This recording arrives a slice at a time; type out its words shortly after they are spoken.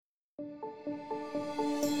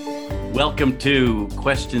Welcome to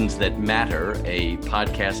Questions That Matter, a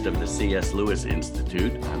podcast of the C.S. Lewis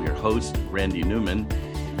Institute. I'm your host, Randy Newman,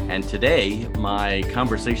 and today my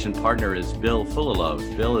conversation partner is Bill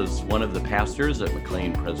Fullilove. Bill is one of the pastors at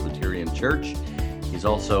McLean Presbyterian Church. He's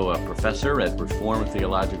also a professor at Reformed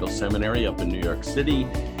Theological Seminary up in New York City,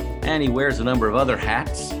 and he wears a number of other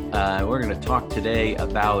hats. We're going to talk today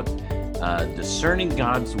about discerning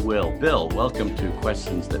God's will. Bill, welcome to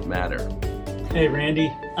Questions That Matter. Hey,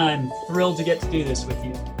 Randy. I'm thrilled to get to do this with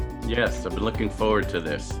you. Yes, I've been looking forward to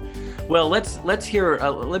this. Well, let's hear.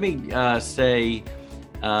 Let me say,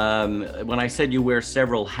 when I said you wear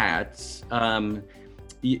several hats,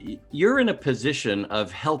 you're in a position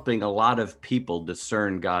of helping a lot of people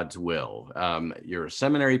discern God's will. You're a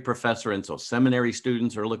seminary professor, and so seminary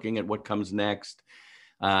students are looking at what comes next.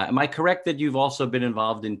 Am I correct that you've also been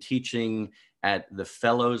involved in teaching at the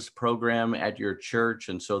Fellows program at your church?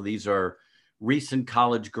 And so these are recent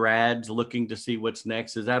college grads looking to see what's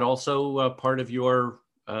next. Is that also part of your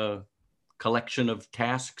collection of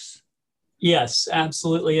tasks? Yes,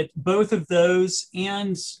 absolutely. Both of those.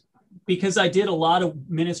 And because I did a lot of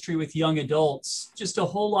ministry with young adults, just a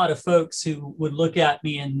whole lot of folks who would look at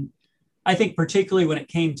me and I think particularly when it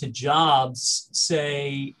came to jobs,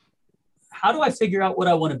 say, how do I figure out what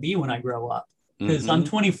I want to be when I grow up? Because I'm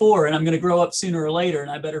 24 and I'm going to grow up sooner or later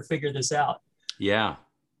and I better figure this out. Yeah.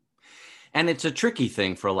 And it's a tricky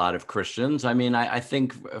thing for a lot of Christians. I mean, I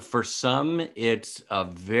think for some, it's a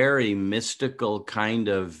very mystical kind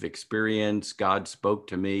of experience. God spoke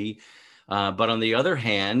to me. But on the other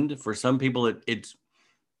hand, for some people, it's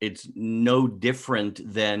no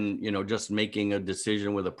different than, just making a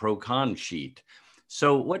decision with a pro-con sheet.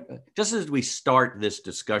 So just as we start this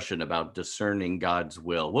discussion about discerning God's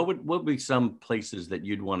will, what would be some places that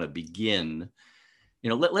you'd want to begin?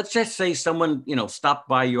 Let's just say someone, stopped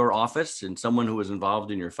by your office and someone who was involved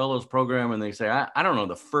in your fellows program, and they say, I don't know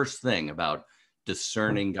the first thing about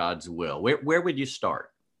discerning God's will. Where would you start?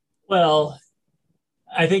 Well,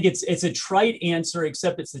 I think it's a trite answer,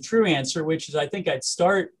 except it's the true answer, which is I think I'd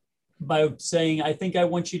start by saying, I think I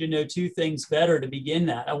want you to know two things better to begin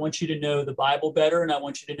that. I want you to know the Bible better, and I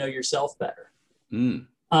want you to know yourself better. And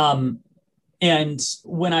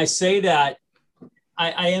when I say that,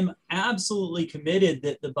 I am absolutely committed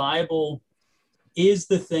that the Bible is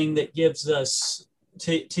the thing that gives us,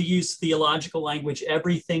 to use theological language,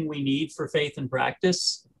 everything we need for faith and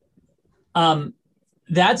practice.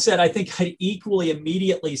 That said, I think I'd equally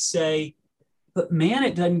immediately say, but man,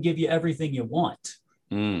 it doesn't give you everything you want.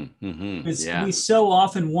 Because we so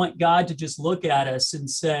often want God to just look at us and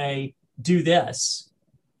say, do this.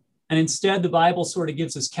 And instead, the Bible sort of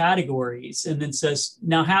gives us categories and then says,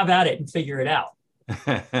 now have at it and figure it out.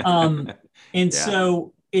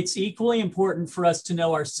 So it's equally important for us to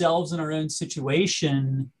know ourselves and our own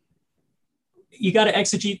situation. You got to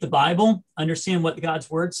exegete the Bible, understand what God's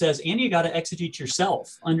word says, and you got to exegete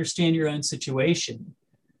yourself, understand your own situation,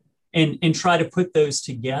 and try to put those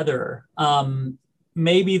together.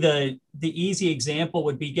 Maybe the easy example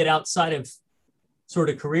would be get outside of sort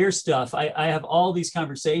of career stuff. I have all these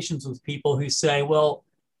conversations with people who say, well,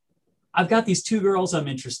 I've got these two girls I'm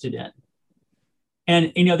interested in.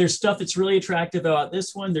 And, there's stuff that's really attractive about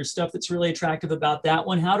this one. There's stuff that's really attractive about that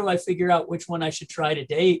one. How do I figure out which one I should try to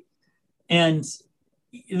date? And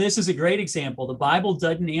this is a great example. The Bible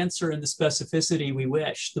doesn't answer in the specificity we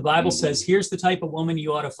wish. The Bible says, here's the type of woman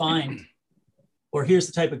you ought to find, or here's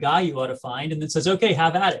the type of guy you ought to find. And then says, okay,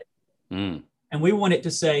 have at it. And we want it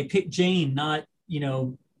to say, pick Jane, not,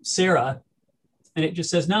 Sarah. And it just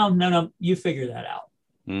says, no, you figure that out.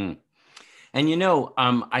 And,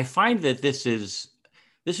 I find that this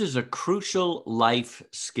is a crucial life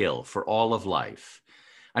skill for all of life.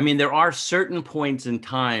 I mean, there are certain points in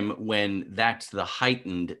time when that's the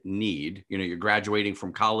heightened need. You're graduating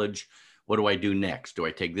from college. What do I do next? Do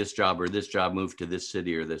I take this job or this job, move to this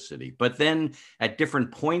city or this city? But then at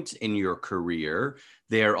different points in your career,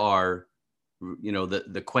 there are,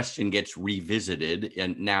 the question gets revisited,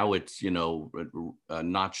 and now it's,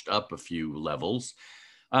 notched up a few levels.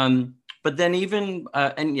 But then even,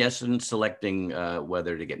 and selecting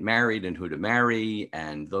whether to get married and who to marry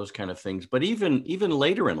and those kind of things. But even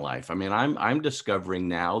later in life, I mean, I'm discovering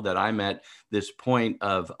now that I'm at this point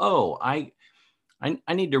of, I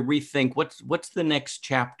need to rethink what's the next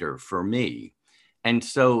chapter for me. And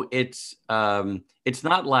so it's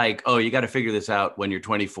not like, you got to figure this out when you're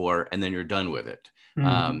 24 and then you're done with it.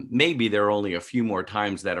 Maybe there are only a few more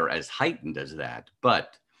times that are as heightened as that.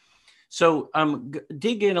 But so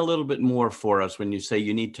dig in a little bit more for us when you say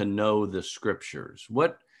you need to know the scriptures.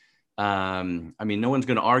 What I mean, no one's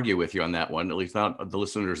going to argue with you on that one, at least not the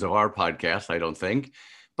listeners of our podcast, I don't think.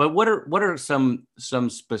 But what are some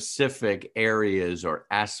specific areas or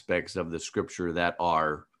aspects of the scripture that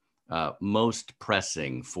are most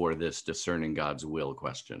pressing for this discerning God's will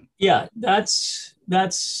question? Yeah, that's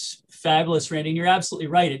fabulous, Randy. And you're absolutely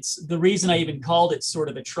right. It's the reason I even called it sort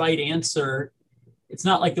of a trite answer. It's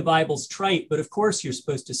not like the Bible's trite, but of course you're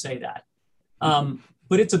supposed to say that.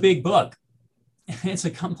 But it's a big book. It's a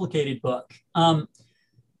complicated book.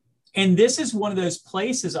 And this is one of those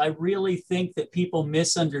places I really think that people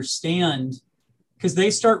misunderstand, because they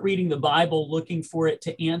start reading the Bible looking for it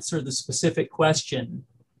to answer the specific question,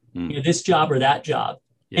 this job or that job.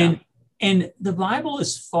 Yeah. And the Bible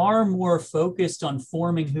is far more focused on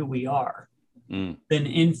forming who we are than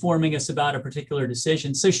informing us about a particular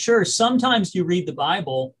decision. So sure, sometimes you read the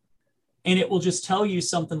Bible and it will just tell you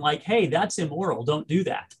something like, hey, that's immoral, don't do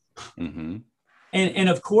that. Mm-hmm. And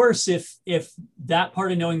of course, if that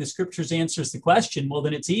part of knowing the scriptures answers the question, well,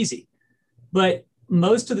 then it's easy. But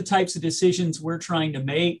most of the types of decisions we're trying to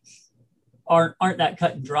make aren't that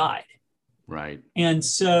cut and dried. Right. And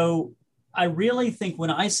so I really think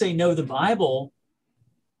when I say know the Bible,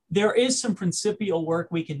 there is some principial work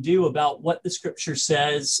we can do about what the scripture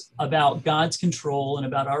says about God's control and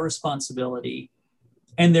about our responsibility.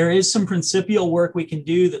 And there is some principial work we can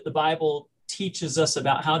do that the Bible teaches us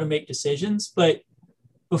about how to make decisions. But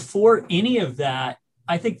before any of that,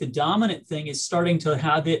 I think the dominant thing is starting to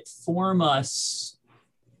have it form us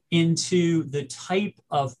into the type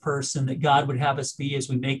of person that God would have us be as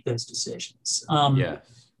we make those decisions. Yes.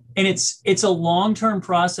 And it's a long-term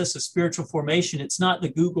process of spiritual formation. It's not the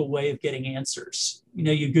Google way of getting answers.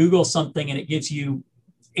 You Google something and it gives you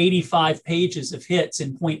 85 pages of hits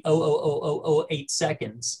in 0.00008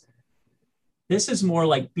 seconds. This is more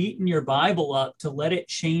like beating your Bible up to let it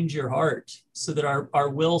change your heart so that our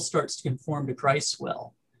will starts to conform to Christ's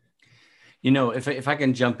will. If I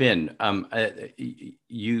can jump in,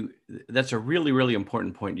 that's a really, really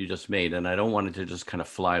important point you just made. And I don't want it to just kind of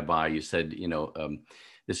fly by. You said,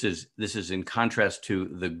 this is in contrast to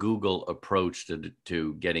the Google approach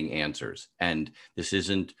to getting answers. And this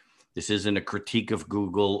isn't a critique of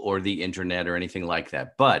Google or the internet or anything like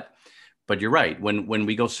that. But you're right. When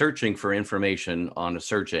we go searching for information on a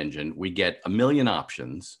search engine, we get a million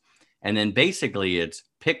options. And then basically it's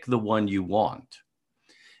pick the one you want.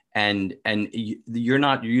 And you're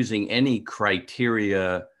not using any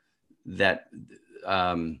criteria that,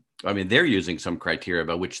 they're using some criteria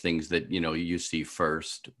about which things that, you see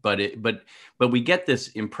first. But we get this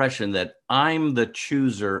impression that I'm the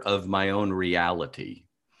chooser of my own reality.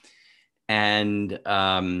 And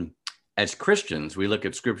as Christians, we look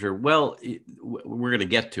at scripture, well, we're going to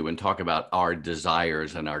get to and talk about our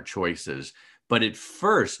desires and our choices, but it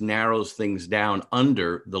first narrows things down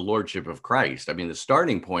under the lordship of Christ. I mean, the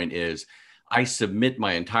starting point is I submit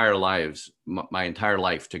my entire life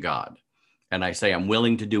to God. And I say, I'm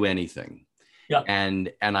willing to do anything. Yep.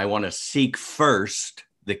 And I want to seek first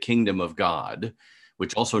the kingdom of God,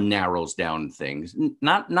 which also narrows down things,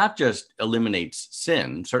 not just eliminates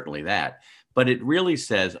sin, certainly that, but it really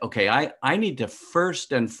says, okay, I need to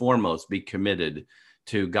first and foremost be committed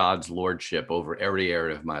to God's lordship over every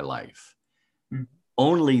area of my life. Mm-hmm.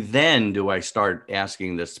 Only then do I start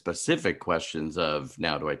asking the specific questions of,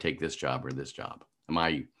 now, do I take this job or this job? Am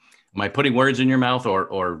I putting words in your mouth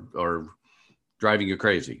or driving you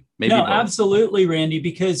crazy? Maybe no, both. Absolutely, Randy,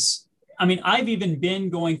 because I've even been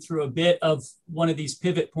going through a bit of one of these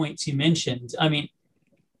pivot points you mentioned.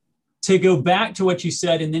 To go back to what you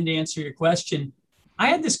said and then to answer your question, I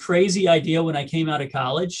had this crazy idea when I came out of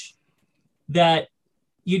college that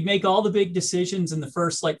you'd make all the big decisions in the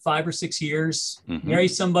first 5 or 6 years, marry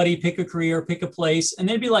somebody, pick a career, pick a place, and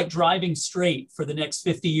then it'd be like driving straight for the next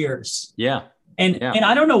 50 years. Yeah. And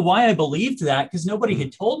I don't know why I believed that, because nobody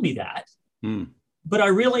had told me that. But I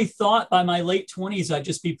really thought by my late 20s, I'd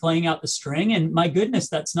just be playing out the string. And my goodness,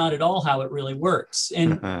 that's not at all how it really works.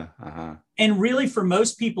 And and really, for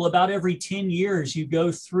most people, about every 10 years, you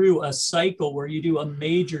go through a cycle where you do a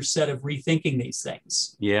major set of rethinking these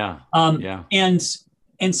things. Yeah.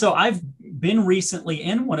 And so I've been recently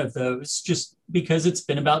in one of those, just because it's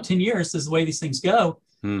been about 10 years. This is the way these things go.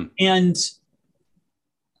 And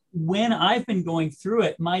when I've been going through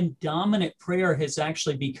it, my dominant prayer has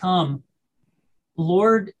actually become,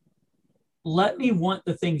 Lord, let me want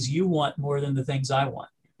the things you want more than the things I want.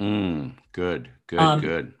 Good.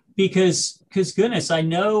 Because goodness, I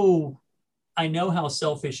know how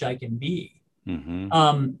selfish I can be.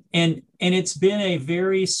 And it's been a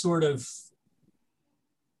very sort of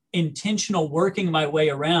intentional working my way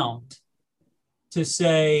around to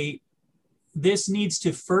say, this needs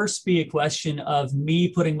to first be a question of me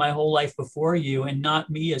putting my whole life before you and not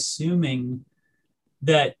me assuming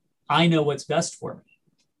that I know what's best for me.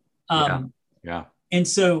 Yeah. And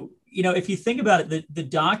so, if you think about it, the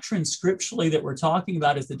doctrine scripturally that we're talking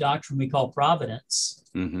about is the doctrine we call providence.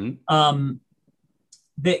 Mm-hmm.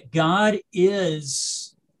 That God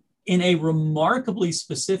is in a remarkably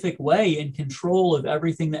specific way in control of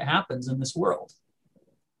everything that happens in this world.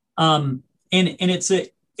 And it's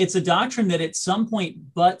a doctrine that at some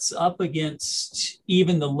point butts up against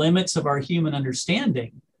even the limits of our human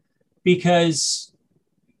understanding, because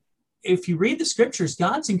if you read the scriptures,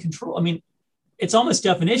 God's in control. I mean, it's almost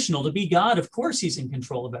definitional to be God. Of course, he's in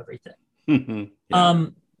control of everything. Yeah.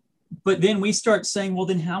 But then we start saying, well,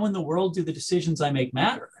 then how in the world do the decisions I make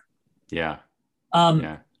matter? Yeah.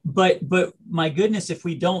 But my goodness, if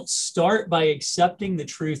we don't start by accepting the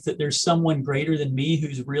truth that there's someone greater than me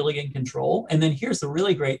who's really in control, and then here's the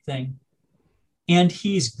really great thing, and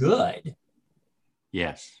he's good.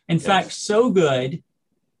 Yes. In fact, so good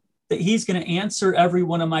that he's going to answer every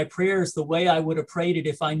one of my prayers the way I would have prayed it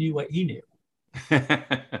if I knew what he knew.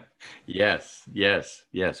 Yes.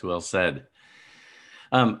 Well said.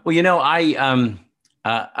 Well,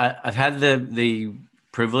 I've had the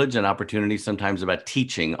privilege and opportunity sometimes about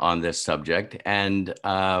teaching on this subject. And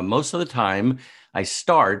most of the time I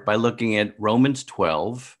start by looking at Romans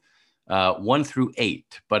 12, 1 through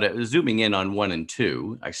 8, but zooming in on 1 and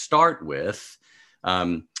 2, I start with,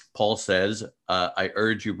 Paul says, I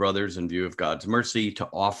urge you, brothers, in view of God's mercy, to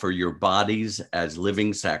offer your bodies as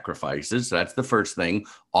living sacrifices. So that's the first thing,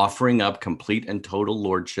 offering up complete and total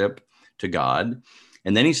lordship to God.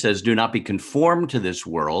 And then he says, do not be conformed to this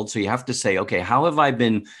world. So you have to say, okay, how have I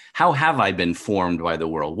been formed by the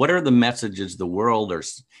world? What are the messages the world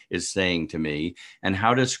is saying to me? And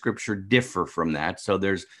how does scripture differ from that? So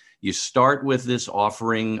you start with this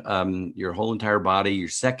offering your whole entire body. Your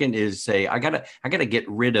second is say, I gotta get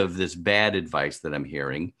rid of this bad advice that I'm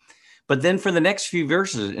hearing. But then for the next few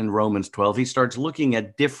verses in Romans 12, he starts looking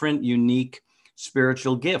at different unique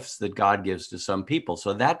spiritual gifts that God gives to some people.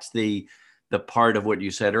 So that's the part of what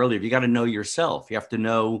you said earlier. You got to know yourself. You have to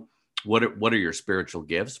know what are your spiritual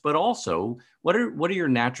gifts, but also what are your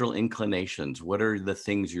natural inclinations? What are the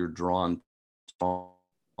things you're drawn to? I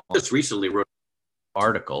just recently wrote an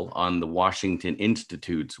article on the Washington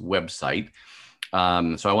Institute's website.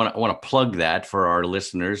 So I want to plug that for our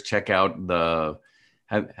listeners. Check out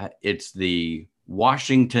it's the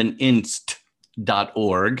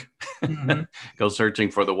WashingtonInst.org. Mm-hmm. Go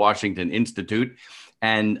searching for the Washington Institute.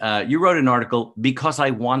 And you wrote an article, Because I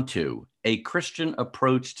Want to, a Christian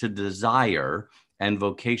approach to desire and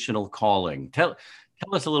vocational calling. Tell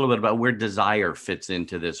us a little bit about where desire fits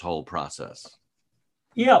into this whole process.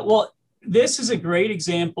 Yeah, well, this is a great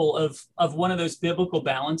example of one of those biblical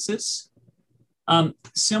balances.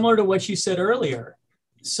 Similar to what you said earlier,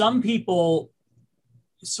 some people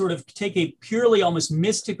sort of take a purely almost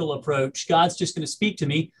mystical approach. God's just going to speak to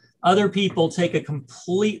me. Other people take a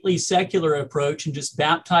completely secular approach and just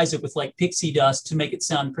baptize it with like pixie dust to make it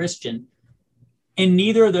sound Christian. And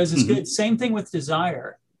neither of those is good. Same thing with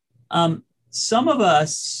desire. Some of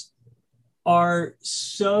us are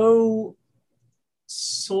so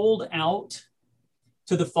sold out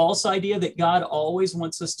to the false idea that God always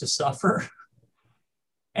wants us to suffer.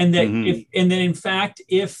 And that in fact,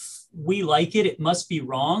 if we like it, it must be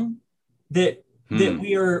wrong. That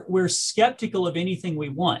we're skeptical of anything we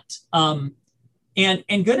want. And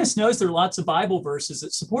goodness knows there are lots of Bible verses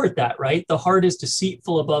that support that, right? The heart is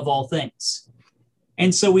deceitful above all things.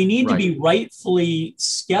 And so we need to be rightfully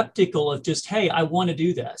skeptical of just, hey, I want to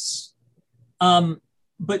do this.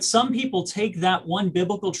 But some people take that one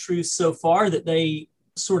biblical truth so far that they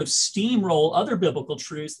sort of steamroll other biblical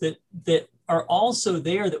truths that are also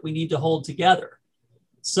there that we need to hold together,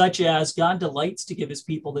 such as God delights to give his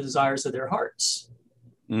people the desires of their hearts.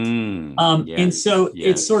 And so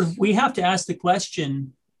it's sort of, we have to ask the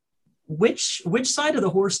question, which side of the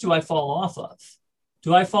horse do I fall off of?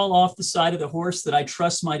 Do I fall off the side of the horse that I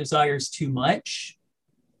trust my desires too much,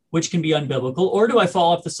 which can be unbiblical? Or do I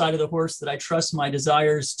fall off the side of the horse that I trust my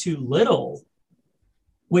desires too little,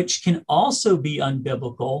 which can also be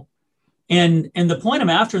unbiblical? And the point I'm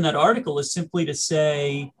after in that article is simply to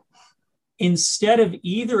say, instead of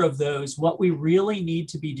either of those, what we really need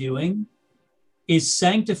to be doing is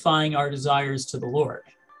sanctifying our desires to the Lord.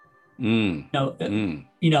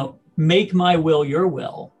 Make my will your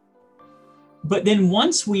will. But then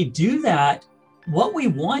once we do that, what we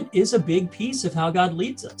want is a big piece of how God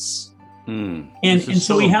leads us. And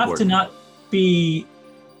so we have to not be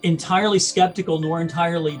entirely skeptical nor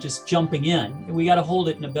entirely just jumping in. We got to hold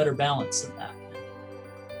it in a better balance than that.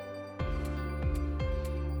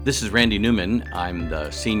 This is Randy Newman. I'm the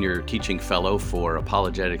Senior Teaching Fellow for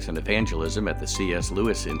Apologetics and Evangelism at the C.S.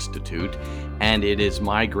 Lewis Institute, and it is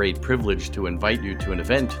my great privilege to invite you to an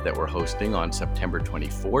event that we're hosting on September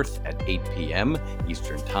 24th at 8 p.m.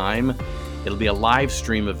 Eastern Time. It'll be a live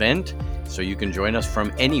stream event, so you can join us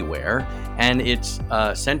from anywhere, and it's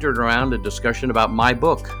centered around a discussion about my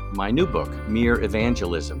book, my new book, Mere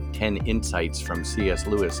Evangelism, 10 Insights from C.S.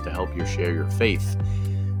 Lewis to help you share your faith.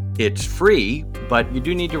 It's free, but you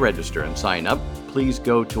do need to register and sign up. Please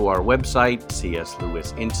go to our website,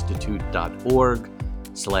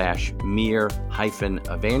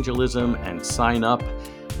 cslewisinstitute.org/mere-evangelism, and sign up.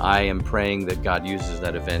 I am praying that God uses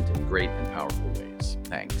that event in great and powerful ways.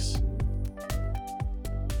 Thanks.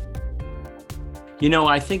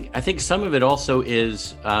 I think some of it also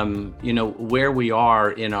is, where we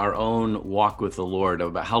are in our own walk with the Lord,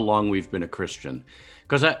 about how long we've been a Christian.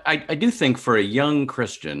 Because I do think for a young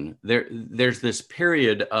Christian, there's this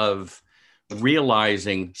period of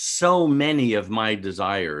realizing so many of my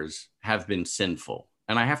desires have been sinful.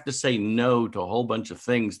 And I have to say no to a whole bunch of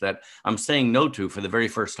things that I'm saying no to for the very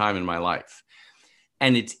first time in my life.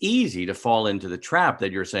 And it's easy to fall into the trap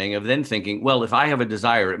that you're saying of then thinking, well, if I have a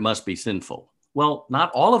desire, it must be sinful. Well,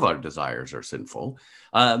 not all of our desires are sinful.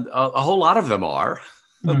 A whole lot of them are.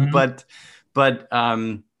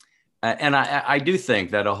 Mm-hmm. And I do think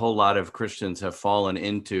that a whole lot of Christians have fallen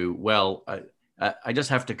into, I just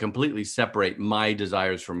have to completely separate my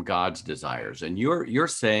desires from God's desires. And you're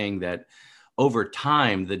saying that over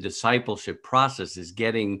time, the discipleship process is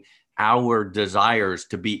getting our desires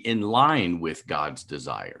to be in line with God's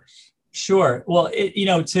desires. Sure. Well,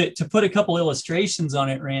 to put a couple illustrations on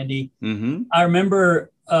it, Randy, mm-hmm. I remember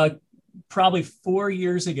probably 4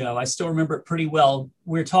 years ago, I still remember it pretty well.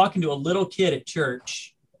 We were talking to a little kid at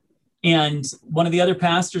church. And one of the other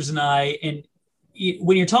pastors and I,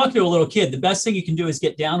 when you're talking to a little kid, the best thing you can do is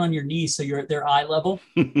get down on your knees so you're at their eye level.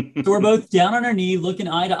 So we're both down on our knee, looking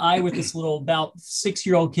eye to eye with this little about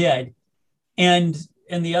 6-year-old kid. And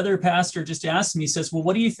the other pastor just asked me, he says, well,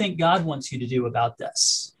 what do you think God wants you to do about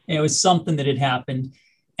this? And it was something that had happened.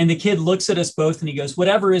 And the kid looks at us both and he goes,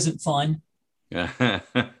 whatever isn't fun. And,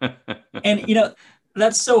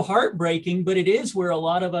 that's so heartbreaking, but it is where a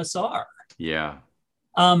lot of us are. Yeah.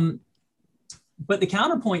 But the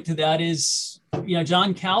counterpoint to that is,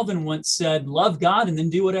 John Calvin once said, love God and then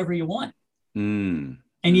do whatever you want. Mm.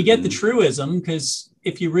 And you get the truism, because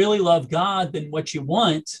if you really love God, then what you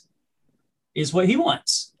want is what he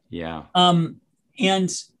wants. Yeah. And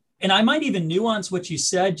I might even nuance what you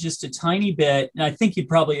said just a tiny bit. And I think you'd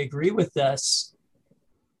probably agree with this.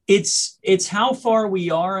 It's how far we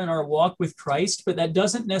are in our walk with Christ, but that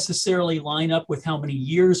doesn't necessarily line up with how many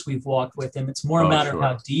years we've walked with him. It's more a matter of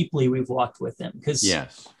how deeply we've walked with him. Because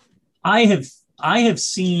yes, I have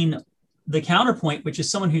seen the counterpoint, which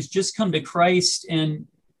is someone who's just come to Christ, and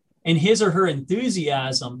his or her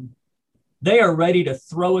enthusiasm, they are ready to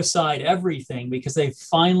throw aside everything because they've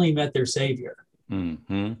finally met their Savior.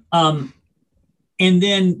 Mm-hmm. And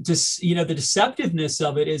then just, the deceptiveness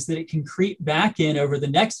of it is that it can creep back in over the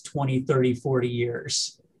next 20, 30, 40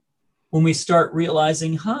 years when we start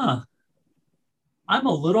realizing, I'm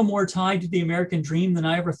a little more tied to the American dream than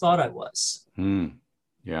I ever thought I was.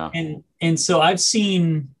 Yeah. And so I've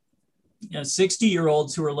seen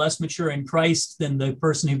 60-year-olds who are less mature in Christ than the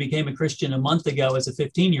person who became a Christian a month ago as a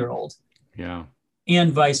 15-year-old. Yeah.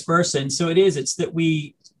 And vice versa. And so it's that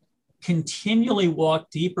we continually walk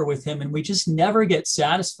deeper with him, and we just never get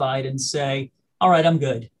satisfied and say, all right, I'm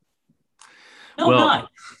good. No, I'm not.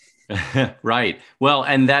 Right. Well,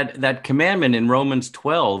 and that commandment in Romans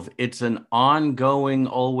 12, it's an ongoing,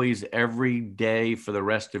 always, every day for the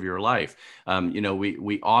rest of your life.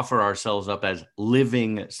 We offer ourselves up as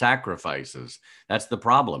living sacrifices. That's the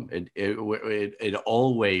problem. It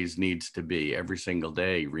always needs to be every single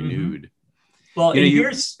day renewed. Mm-hmm. Well,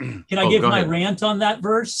 can I give my rant on that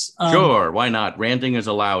verse? Sure, why not? Ranting is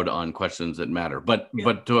allowed on questions that matter, but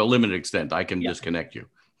to a limited extent, I can disconnect you.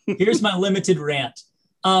 Here's my limited rant.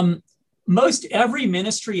 Most every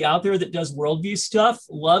ministry out there that does worldview stuff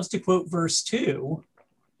loves to quote verse 2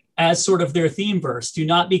 as sort of their theme verse. Do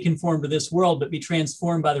not be conformed to this world, but be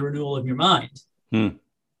transformed by the renewal of your mind.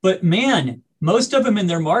 But man, most of them in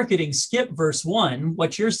their marketing skip verse 1,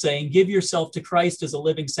 what you're saying, give yourself to Christ as a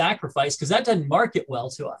living sacrifice, because that doesn't market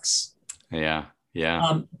well to us. Yeah.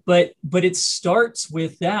 But it starts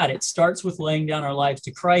with that. It starts with laying down our lives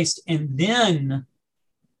to Christ, and then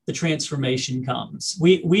the transformation comes.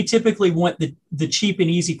 We typically want the cheap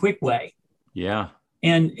and easy, quick way. Yeah.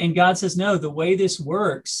 And God says, no, the way this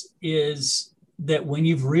works is that when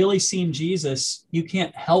you've really seen Jesus, you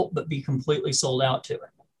can't help but be completely sold out to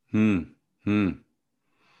it.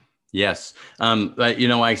 Yes.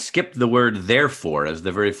 I skipped the word therefore as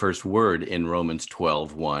the very first word in Romans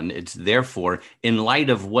 12:1. It's therefore, in light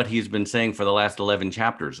of what he's been saying for the last 11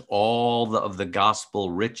 chapters, of the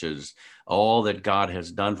gospel riches, all that God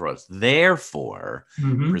has done for us. Therefore,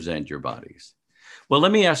 present your bodies. Well,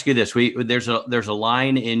 let me ask you this. There's a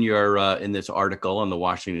line in your in this article on the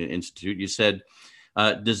Washington Institute. You said,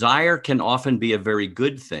 desire can often be a very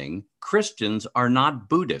good thing. Christians are not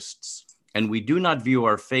Buddhists, and we do not view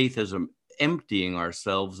our faith as emptying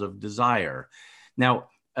ourselves of desire. Now,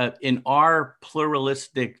 in our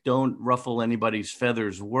pluralistic, don't ruffle anybody's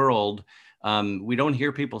feathers world, we don't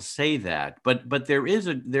hear people say that. But there is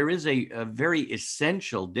a very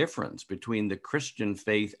essential difference between the Christian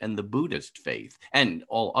faith and the Buddhist faith, and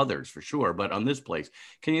all others for sure. But on this place,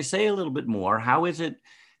 can you say a little bit more? How is it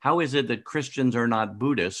that Christians are not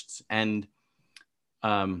Buddhists? And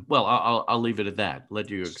I'll leave it at that. Let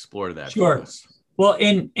you explore that. Sure. Well,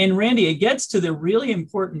 and Randy, it gets to the really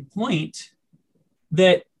important point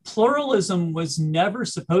that pluralism was never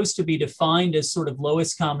supposed to be defined as sort of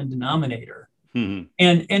lowest common denominator.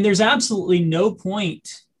 Mm-hmm. And there's absolutely no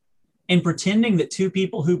point in pretending that two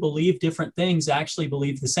people who believe different things actually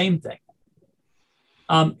believe the same thing.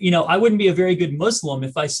 I wouldn't be a very good Muslim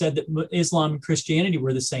if I said that Islam and Christianity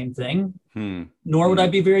were the same thing, nor would I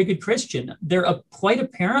be a very good Christian. There are quite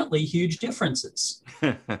apparently huge differences.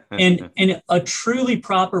 and a truly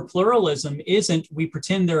proper pluralism isn't we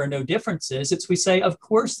pretend there are no differences. It's we say, of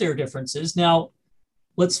course, there are differences. Now,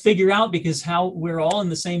 let's figure out, because how we're all in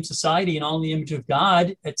the same society and all in the image of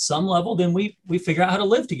God at some level, then we figure out how to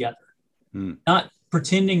live together, not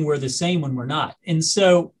pretending we're the same when we're not. And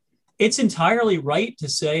so it's entirely right to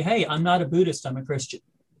say, hey, I'm not a Buddhist, I'm a Christian.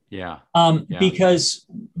 Yeah. Because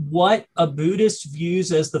what a Buddhist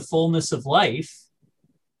views as the fullness of life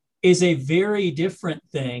is a very different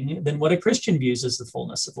thing than what a Christian views as the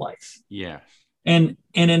fullness of life. Yeah. And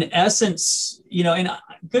in essence, and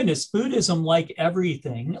goodness, Buddhism, like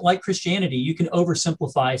everything, like Christianity, you can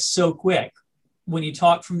oversimplify so quick when you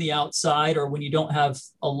talk from the outside or when you don't have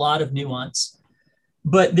a lot of nuance.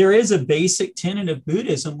 But there is a basic tenet of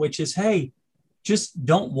Buddhism, which is, hey, just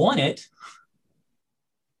don't want it.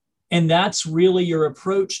 And that's really your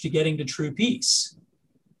approach to getting to true peace,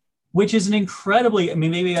 which is an incredibly,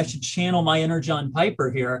 maybe I should channel my inner John Piper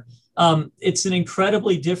here. It's an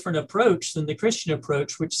incredibly different approach than the Christian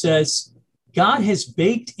approach, which says God has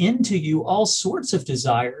baked into you all sorts of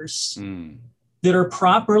desires that are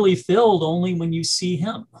properly filled only when you see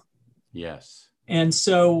him. Yes. And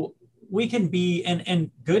so we can be,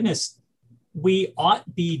 and goodness, we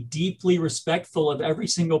ought be deeply respectful of every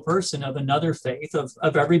single person of another faith,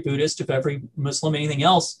 of every Buddhist, of every Muslim, anything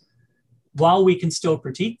else, while we can still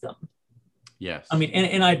critique them. Yes. And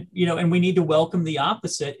we need to welcome the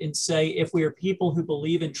opposite and say, if we are people who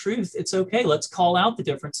believe in truth, it's okay. Let's call out the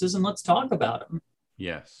differences and let's talk about them.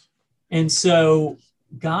 Yes. And so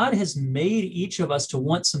God has made each of us to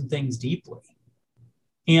want some things deeply.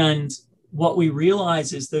 And what we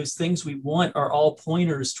realize is those things we want are all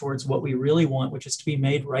pointers towards what we really want, which is to be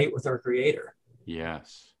made right with our Creator.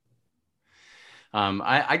 Yes.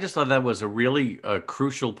 I just thought that was a really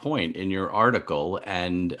crucial point in your article.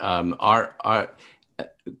 And our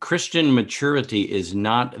Christian maturity is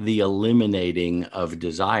not the eliminating of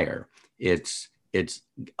desire. It's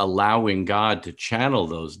allowing God to channel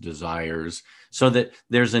those desires so that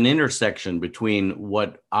there's an intersection between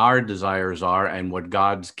what our desires are and what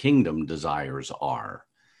God's kingdom desires are.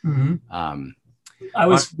 Mm-hmm. I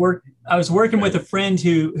was working with a friend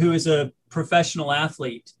who is a professional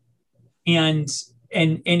athlete, and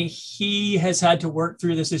he has had to work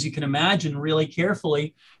through this, as you can imagine, really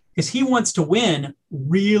carefully, because he wants to win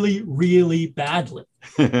really, really badly.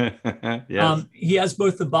 Yes. He has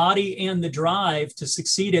both the body and the drive to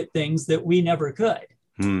succeed at things that we never could.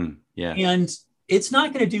 Yes. And it's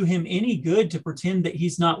not going to do him any good to pretend that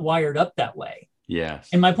he's not wired up that way. Yes.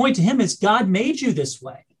 And my point to him is, God made you this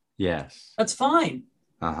way. Yes. That's fine.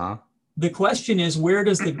 Uh-huh. The question is, where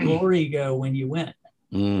does the glory go when you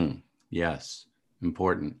win? Yes.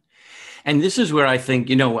 Important. And this is where I think,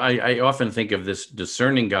 I often think of this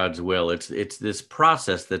discerning God's will. It's this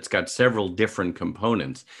process that's got several different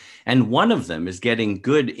components. And one of them is getting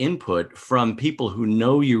good input from people who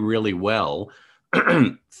know you really well,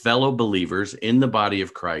 fellow believers in the body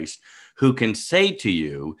of Christ, who can say to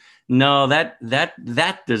you, no,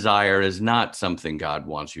 that desire is not something God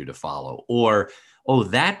wants you to follow. Or, oh,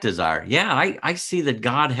 that desire. Yeah, I see that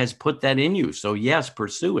God has put that in you. So yes,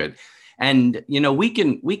 pursue it. And, we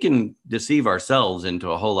can deceive ourselves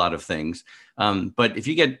into a whole lot of things. But if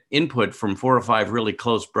you get input from 4 or 5 really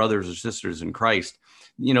close brothers or sisters in Christ,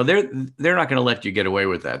 they're not going to let you get away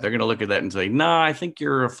with that. They're going to look at that and say, "Nah, I think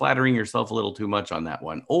you're flattering yourself a little too much on that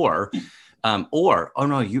one," or "Oh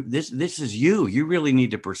no, this is you. You really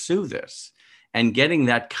need to pursue this." And getting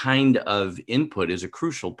that kind of input is a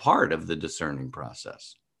crucial part of the discerning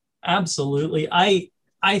process. Absolutely.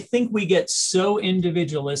 I think we get so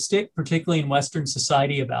individualistic, particularly in Western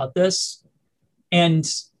society, about this, and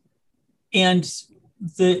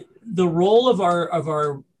the role of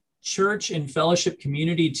our church and fellowship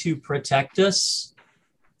community to protect us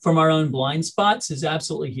from our own blind spots is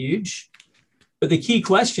absolutely huge. But the key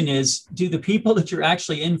question is, do the people that you're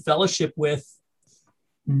actually in fellowship with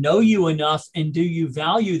know you enough, and do you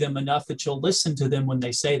value them enough that you'll listen to them when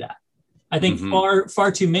they say that? I think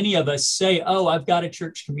far too many of us say, "Oh, I've got a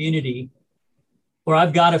church community or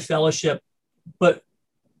I've got a fellowship," but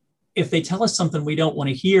if they tell us something we don't want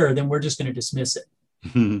to hear, then we're just going to dismiss it.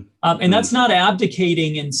 And that's not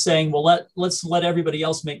abdicating and saying, "Well, let's let everybody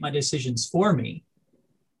else make my decisions for me."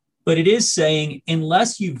 But it is saying,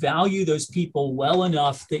 unless you value those people well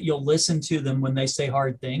enough that you'll listen to them when they say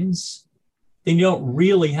hard things, then you don't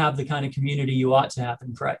really have the kind of community you ought to have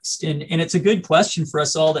in Christ. And it's a good question for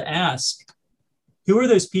us all to ask. Who are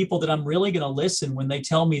those people that I'm really going to listen when they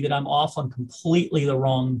tell me that I'm off on completely the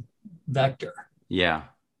wrong vector? Yeah.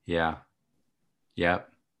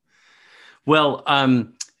 Well,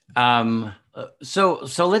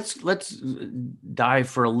 so let's dive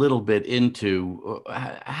for a little bit into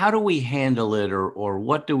how do we handle it, or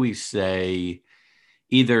what do we say,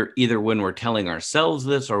 either when we're telling ourselves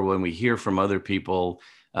this or when we hear from other people.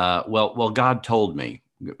 Well, God told me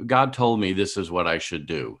this is what I should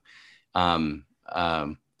do.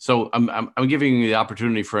 So I'm giving you the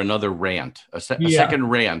opportunity for another rant, a second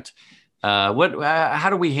rant. How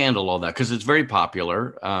do we handle all that? Because it's very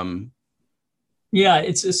popular.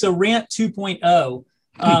 It's so rant 2.0.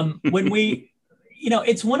 When we,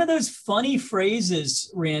 it's one of those funny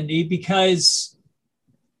phrases, Randy, because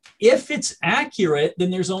if it's accurate,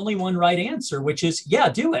 then there's only one right answer, which is,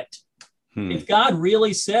 do it. If God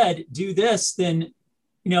really said, do this, then,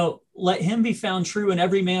 let him be found true and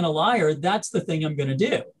every man a liar. That's the thing I'm going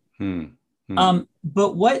to do.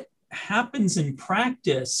 But what happens in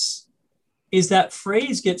practice is that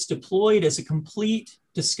phrase gets deployed as a complete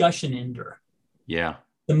discussion ender. Yeah.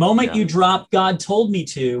 The moment you drop "God told me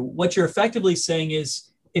to," what you're effectively saying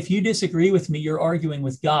is, if you disagree with me, you're arguing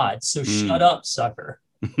with God. So shut up, sucker.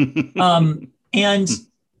 And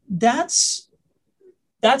that's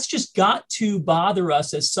just got to bother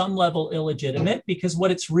us as some level illegitimate, because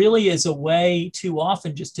what it's really is a way too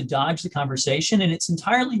often just to dodge the conversation. And it's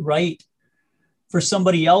entirely right for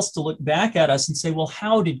somebody else to look back at us and say, "Well,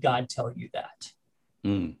 how did God tell you that?"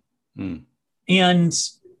 And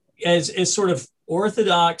as sort of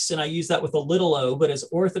Orthodox, and I use that with a little o, but as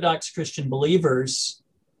Orthodox Christian believers,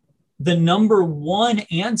 the number one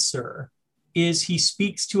answer is he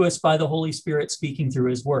speaks to us by the Holy Spirit speaking through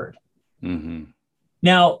his word.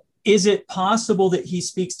 Now, is it possible that he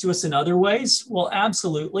speaks to us in other ways? Well,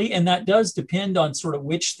 absolutely. And that does depend on sort of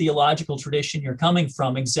which theological tradition you're coming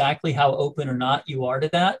from, exactly how open or not you are to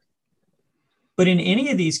that. But in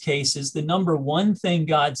any of these cases, the number one thing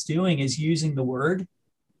God's doing is using the word.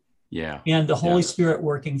 And the Holy Spirit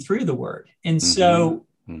working through the word. And so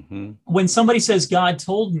when somebody says, "God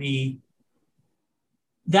told me,"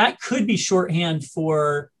 that could be shorthand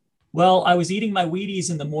for, well, I was eating my Wheaties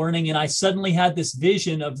in the morning and I suddenly had this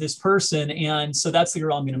vision of this person. And so that's the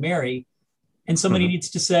girl I'm going to marry. And somebody needs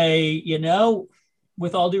to say,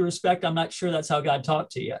 with all due respect, I'm not sure that's how God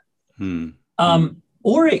talked to you.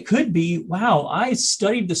 Or it could be, wow, I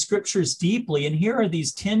studied the scriptures deeply, and here are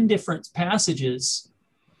these 10 different passages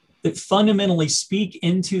that fundamentally speak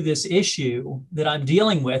into this issue that I'm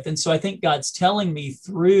dealing with. And so I think God's telling me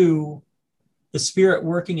through the Spirit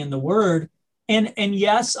working in the word. And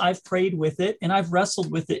yes, I've prayed with it and I've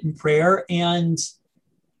wrestled with it in prayer. And,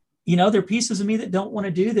 there are pieces of me that don't want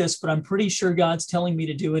to do this, but I'm pretty sure God's telling me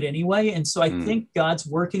to do it anyway. And so I think God's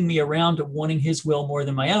working me around to wanting his will more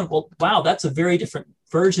than my own. Well, wow, that's a very different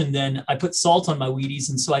version than I put salt on my Wheaties,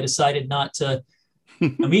 and so I decided not to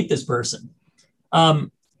meet this person.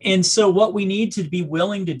 And so what we need to be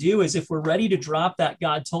willing to do is, if we're ready to drop that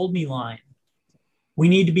 "God told me" line, we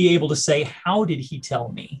need to be able to say, "How did he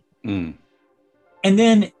tell me?" And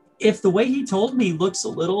then if the way he told me looks a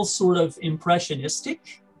little sort of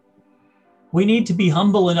impressionistic, we need to be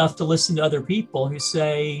humble enough to listen to other people who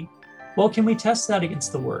say, "Well, can we test that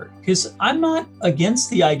against the word?" Because I'm not against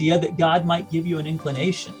the idea that God might give you an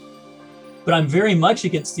inclination, but I'm very much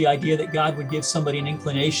against the idea that God would give somebody an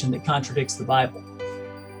inclination that contradicts the Bible.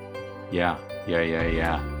 Yeah.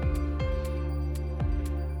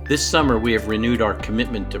 This summer, we have renewed our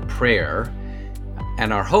commitment to prayer,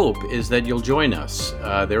 and our hope is that you'll join us.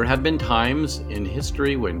 There have been times in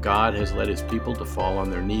history when God has led his people to fall on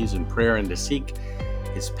their knees in prayer and to seek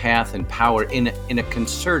his path and power in a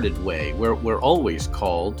concerted way. We're always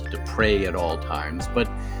called to pray at all times, but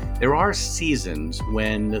there are seasons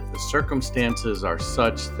when the circumstances are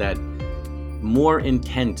such that more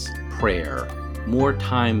intense prayer, more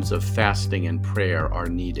times of fasting and prayer are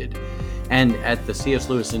needed. And at the C.S.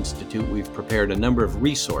 Lewis Institute, we've prepared a number of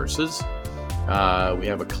resources. We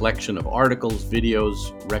have a collection of articles,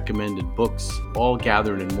 videos, recommended books, all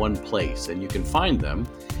gathered in one place. And you can find them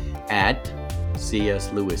at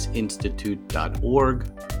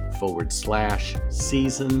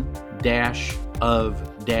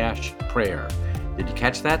cslewisinstitute.org/season-of-prayer. Did you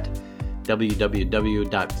catch that?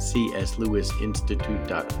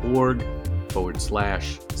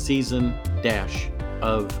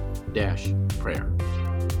 www.cslewisinstitute.org/season-of-prayer.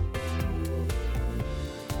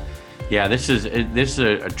 Yeah, this is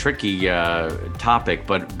a tricky topic,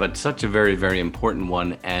 but such a very, very important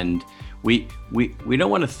one, and we don't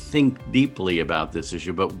want to think deeply about this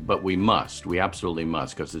issue, but we must. We absolutely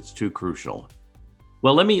must, because it's too crucial.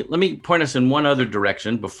 Well, let me point us in one other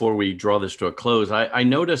direction before we draw this to a close. I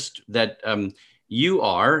noticed that you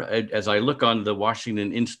are, as I look on the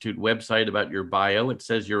Washington Institute website about your bio, it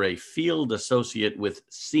says you're a field associate with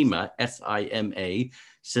SIMA, S-I-M-A,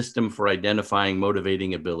 System for Identifying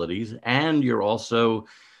Motivating Abilities, and you're also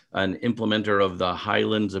an implementer of the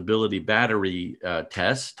Highlands Ability Battery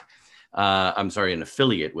Test. An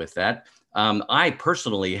affiliate with that. I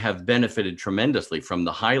personally have benefited tremendously from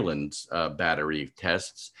the Highlands battery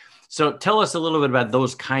tests. So tell us a little bit about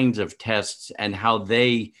those kinds of tests and how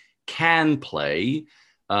they can play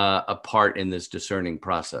a part in this discerning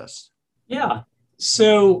process. Yeah.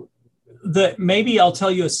 So maybe I'll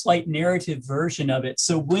tell you a slight narrative version of it.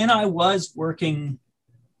 So when I was working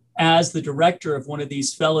as the director of one of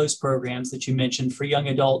these fellows programs that you mentioned for young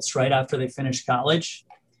adults right after they finished college,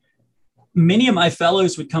 many of my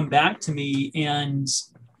fellows would come back to me and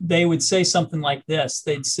they would say something like this.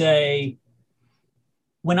 They'd say,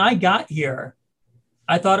 when I got here,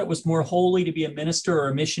 I thought it was more holy to be a minister or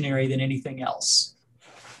a missionary than anything else.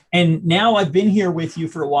 And now I've been here with you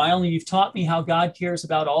for a while, and you've taught me how God cares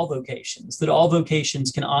about all vocations, that all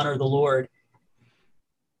vocations can honor the Lord.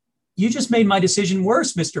 You just made my decision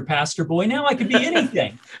worse, Mr. Pastor Boy. Now I could be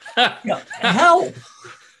anything. Help.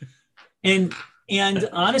 And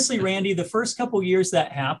honestly, Randy, the first couple of years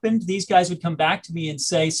that happened, these guys would come back to me and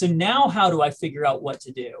say, so now how do I figure out what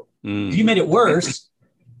to do? You made it worse.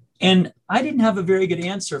 And I didn't have a very good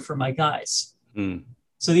answer for my guys.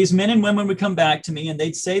 So these men and women would come back to me and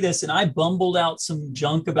they'd say this, and I bumbled out some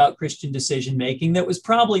junk about Christian decision-making that was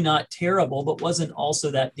probably not terrible, but wasn't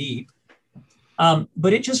also that deep.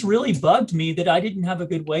 But it just really bugged me that I didn't have a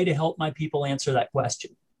good way to help my people answer that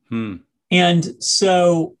question. And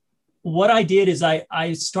so what I did is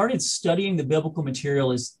I started studying the biblical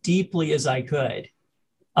material as deeply as I could.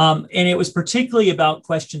 And it was particularly about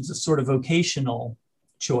questions of sort of vocational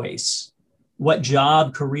choice. What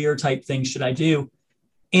job, career type thing should I do?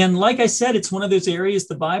 And like I said, it's one of those areas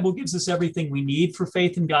the Bible gives us everything we need for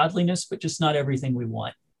faith and godliness, but just not everything we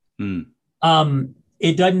want.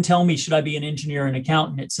 It doesn't tell me, should I be an engineer or an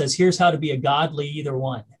accountant? It says, here's how to be a godly either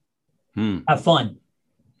one. Have fun.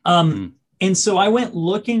 And so I went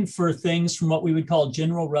looking for things from what we would call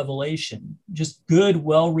general revelation, just good,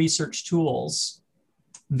 well-researched tools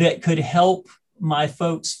that could help my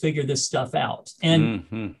folks figure this stuff out.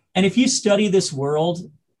 And if you study this world,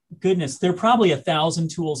 goodness, there are probably 1,000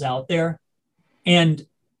 tools out there. And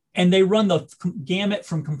they run the gamut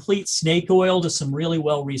from complete snake oil to some really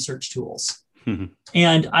well-researched tools.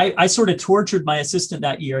 And I sort of tortured my assistant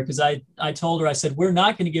that year because I told her, I said, we're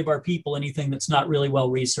not going to give our people anything that's not really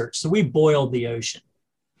well-researched. So we boiled the ocean.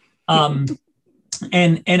 And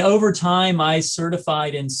over time, I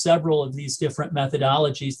certified in several of these different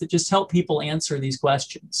methodologies that just help people answer these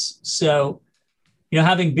questions. So,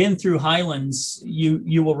 having been through Highlands,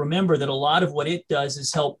 you will remember that a lot of what it does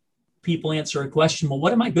is help people answer a question. Well,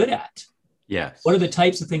 what am I good at? Yes. What are the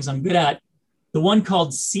types of things I'm good at? The one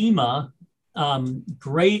called SIMA,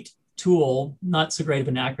 great tool, not so great of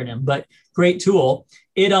an acronym, but great tool.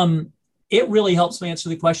 It really helps me answer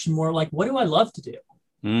the question more like, what do I love to do?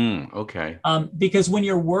 Okay. Because when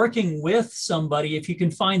you're working with somebody, if you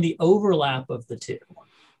can find the overlap of the two,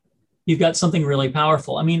 you've got something really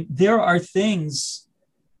powerful. I mean, there are things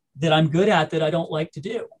that I'm good at that I don't like to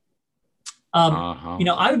do.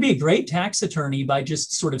 I would be a great tax attorney by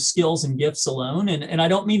just sort of skills and gifts alone. And I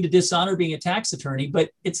don't mean to dishonor being a tax attorney,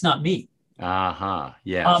 but it's not me.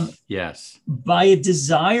 Yes. Yes. By a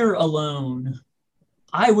desire alone,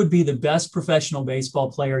 I would be the best professional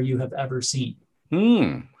baseball player you have ever seen. I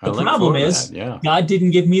The look problem forward to is that. Yeah. God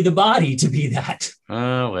didn't give me the body to be that.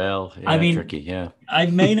 Oh, well, I yeah, mean, tricky. Yeah. I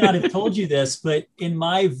may not have told you this, but in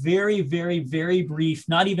my very, very, very brief,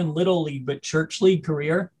 not even little league, but church league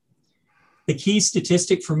career, the key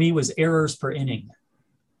statistic for me was errors per inning.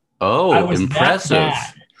 I Oh, was that impressive.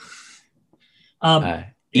 bad. And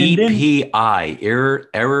then EPI,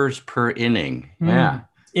 errors per inning. Yeah.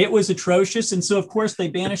 it was atrocious. And so, of course, they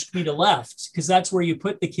banished me to left because that's where you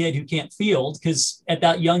put the kid who can't field, because at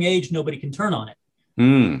that young age, nobody can turn on it.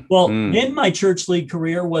 Well, then my church league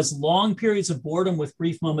career was long periods of boredom with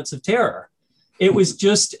brief moments of terror. It was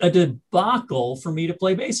just a debacle for me to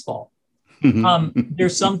play baseball.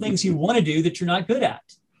 There's some things you want to do that you're not good at.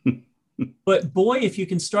 But boy, if you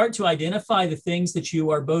can start to identify the things that you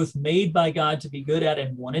are both made by God to be good at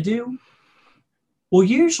and want to do, well,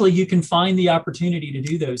 usually you can find the opportunity to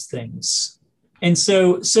do those things. And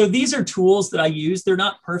so these are tools that I use. They're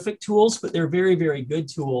not perfect tools, but they're very, very good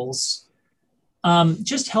tools.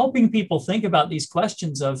 Just helping people think about these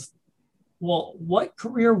questions of, well, what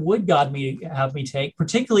career would God have me take,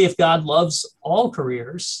 particularly if God loves all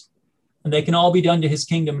careers and they can all be done to his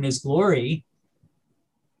kingdom and his glory.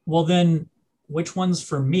 Well, then which one's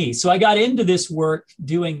for me? So I got into this work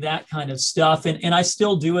doing that kind of stuff. And I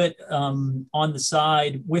still do it on the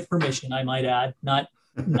side with permission, I might add, not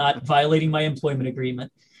violating my employment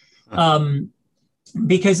agreement.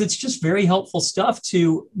 Because it's just very helpful stuff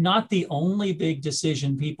to not the only big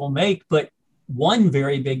decision people make, but one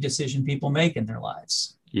very big decision people make in their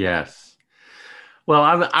lives. Yes.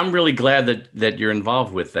 Well, I'm really glad that you're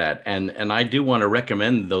involved with that, and I do want to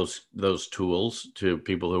recommend those tools to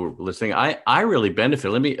people who are listening. I really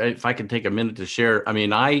benefit. Let me, if I can take a minute to share. I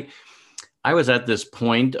mean, I was at this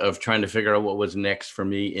point of trying to figure out what was next for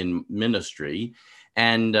me in ministry,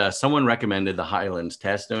 and someone recommended the Highlands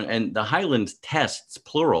test, and the Highlands tests,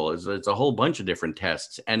 plural, it's a whole bunch of different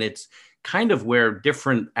tests, and it's kind of where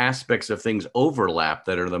different aspects of things overlap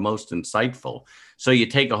that are the most insightful. So you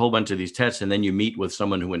take a whole bunch of these tests and then you meet with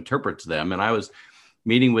someone who interprets them. And I was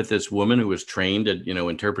meeting with this woman who was trained at,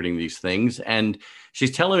 interpreting these things. And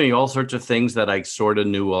she's telling me all sorts of things that I sort of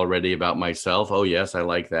knew already about myself. Oh, yes, I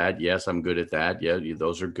like that. Yes, I'm good at that. Yeah,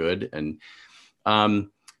 those are good. And,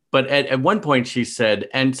 but at one point she said,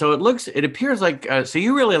 and so it appears like, so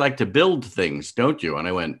you really like to build things, don't you? And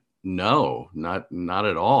I went, no, not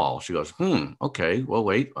at all. She goes, okay, well,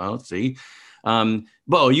 wait, let's see.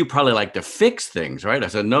 Well, you probably like to fix things, right? I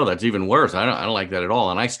said, no, that's even worse. I don't like that at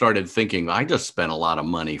all. And I started thinking, I just spent a lot of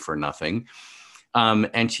money for nothing.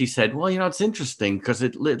 And she said, well, it's interesting because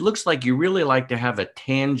it looks like you really like to have a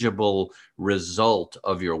tangible result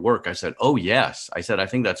of your work. I said, oh, yes. I said, I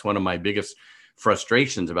think that's one of my biggest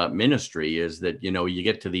frustrations about ministry is that, you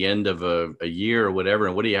get to the end of a year or whatever,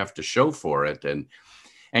 and what do you have to show for it?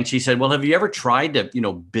 And she said, well, have you ever tried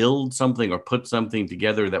to, build something or put something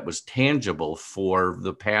together that was tangible for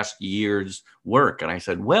the past year's work? And I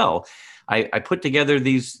said, well, I put together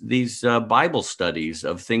these Bible studies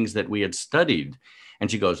of things that we had studied. And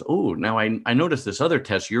she goes, oh, now I noticed this other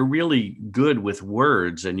test. You're really good with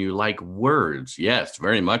words and you like words. Yes,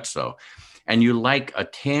 very much so. And you like a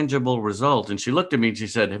tangible result. And she looked at me and she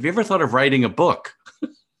said, have you ever thought of writing a book?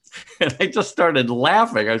 And I just started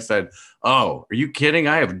laughing. I said, oh, are you kidding?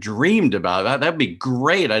 I have dreamed about that. That'd be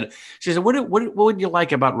great. She said, what would you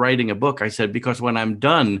like about writing a book? I said, because when I'm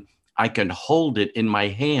done, I can hold it in my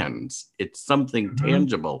hands. It's something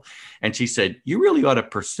tangible. And she said, you really ought to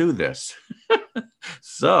pursue this.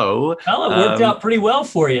 So well, it worked out pretty well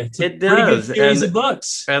for you. It does. Pretty good series of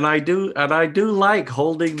books. And I do like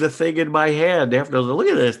holding the thing in my hand. After look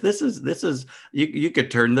at this. This is you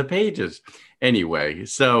could turn the pages. Anyway,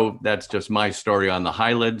 so that's just my story on the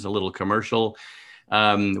Highlands, a little commercial.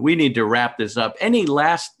 We need to wrap this up. Any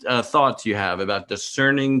last thoughts you have about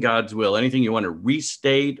discerning God's will? Anything you want to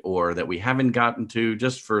restate or that we haven't gotten to,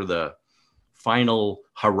 just for the final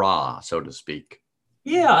hurrah, so to speak?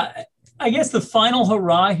 Yeah, I guess the final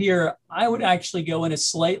hurrah here, I would actually go in a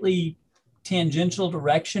slightly tangential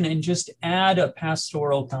direction and just add a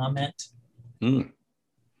pastoral comment.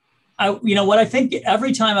 What I think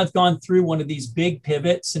every time I've gone through one of these big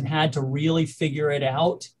pivots and had to really figure it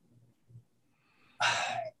out,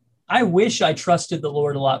 I wish I trusted the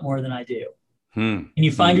Lord a lot more than I do. And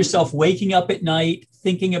you find yourself waking up at night,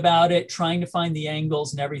 thinking about it, trying to find the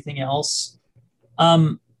angles and everything else.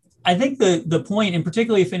 I think the point, and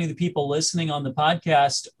particularly if any of the people listening on the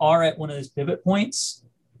podcast are at one of those pivot points,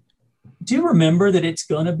 do remember that it's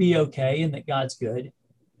going to be okay and that God's good.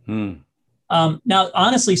 Now,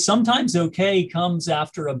 honestly, sometimes okay comes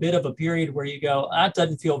after a bit of a period where you go, that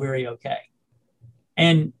doesn't feel very okay.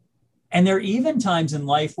 And there are even times in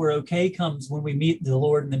life where okay comes when we meet the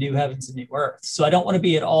Lord in the new heavens and new earth. So I don't want to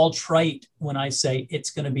be at all trite when I say it's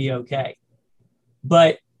going to be okay.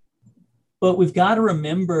 But we've got to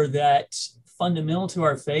remember that fundamental to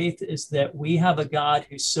our faith is that we have a God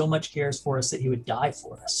who so much cares for us that he would die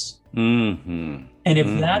for us. Mm-hmm. And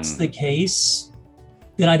if that's the case,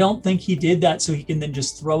 then I don't think he did that so he can then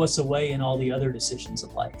just throw us away in all the other decisions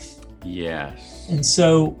of life. Yes. And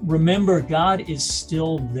so remember, God is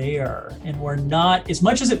still there, and we're not, as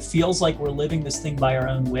much as it feels like we're living this thing by our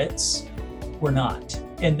own wits, we're not.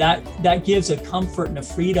 And that gives a comfort and a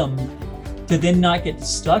freedom to then not get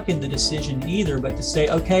stuck in the decision either, but to say,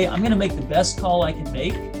 okay, I'm going to make the best call I can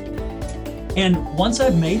make. And once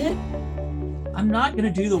I've made it, I'm not going to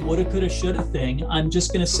do the woulda, coulda, shoulda thing. I'm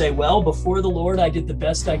just going to say, well, before the Lord, I did the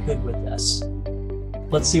best I could with this.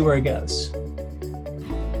 Let's see where it goes.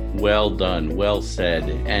 Well done. Well said.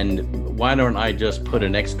 And why don't I just put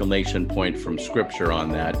an exclamation point from Scripture on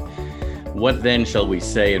that? What then shall we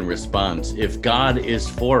say in response? If God is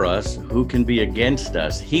for us, who can be against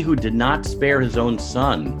us? He who did not spare his own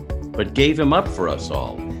son, but gave him up for us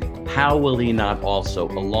all, how will he not also,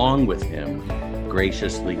 along with him,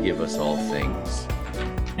 graciously give us all things?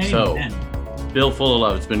 Amen. So, Bill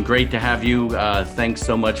Fullalove, it's been great to have you. Thanks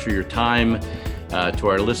so much for your time. To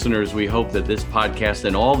our listeners, we hope that this podcast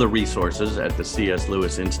and all the resources at the C.S.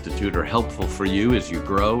 Lewis Institute are helpful for you as you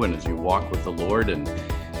grow and as you walk with the Lord and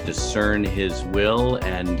discern his will.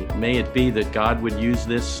 And may it be that God would use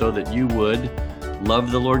this so that you would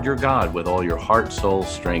love the Lord your God with all your heart, soul,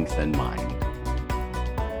 strength, and mind.